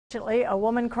Unfortunately, a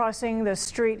woman crossing the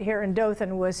street here in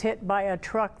Dothan was hit by a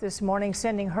truck this morning,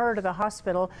 sending her to the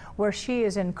hospital where she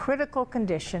is in critical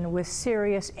condition with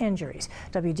serious injuries.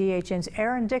 WDHN's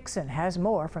Aaron Dixon has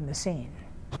more from the scene.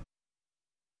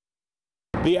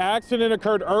 The accident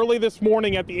occurred early this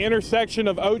morning at the intersection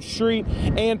of Oak Street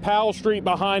and Powell Street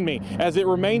behind me, as it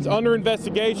remains under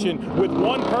investigation, with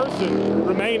one person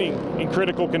remaining in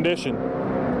critical condition.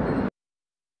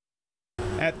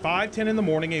 At 5:10 in the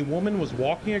morning, a woman was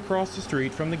walking across the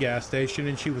street from the gas station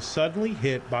and she was suddenly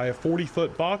hit by a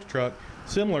 40-foot box truck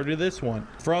similar to this one.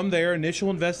 From their initial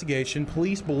investigation,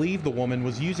 police believe the woman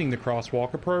was using the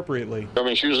crosswalk appropriately. I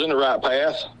mean, she was in the right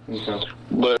path,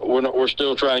 but we're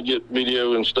still trying to get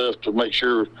video and stuff to make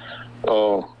sure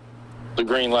the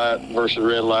green light versus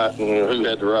red light and who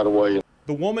had the right of way.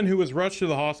 The woman, who was rushed to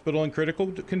the hospital in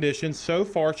critical condition, so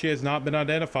far she has not been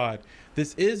identified.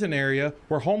 This is an area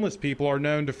where homeless people are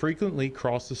known to frequently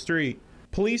cross the street.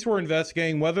 Police were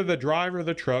investigating whether the driver of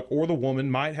the truck or the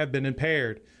woman might have been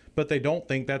impaired, but they don't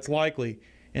think that's likely,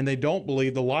 and they don't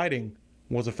believe the lighting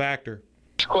was a factor.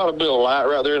 There's quite a bit of light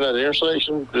right there in that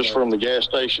intersection, just from the gas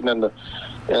station and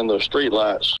the street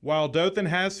lights. While Dothan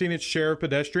has seen its share of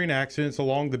pedestrian accidents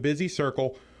along the busy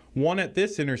circle, one at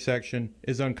this intersection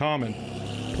is uncommon.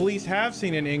 Police have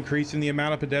seen an increase in the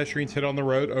amount of pedestrians hit on the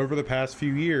road over the past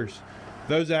few years.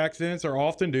 Those accidents are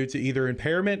often due to either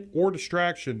impairment or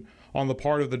distraction on the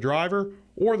part of the driver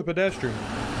or the pedestrian.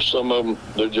 Some of them,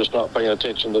 they're just not paying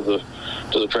attention to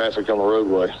the traffic on the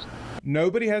roadway.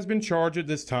 Nobody has been charged at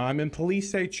this time, and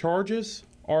police say charges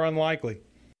are unlikely.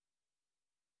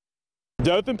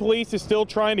 Dothan police is still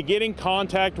trying to get in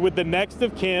contact with the next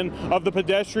of kin of the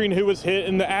pedestrian who was hit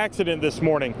in the accident this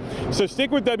morning. So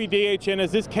stick with WDHN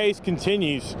as this case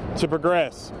continues to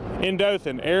progress. In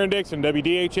Dothan, Aaron Dixon,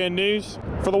 WDHN News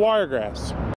for the Wiregrass.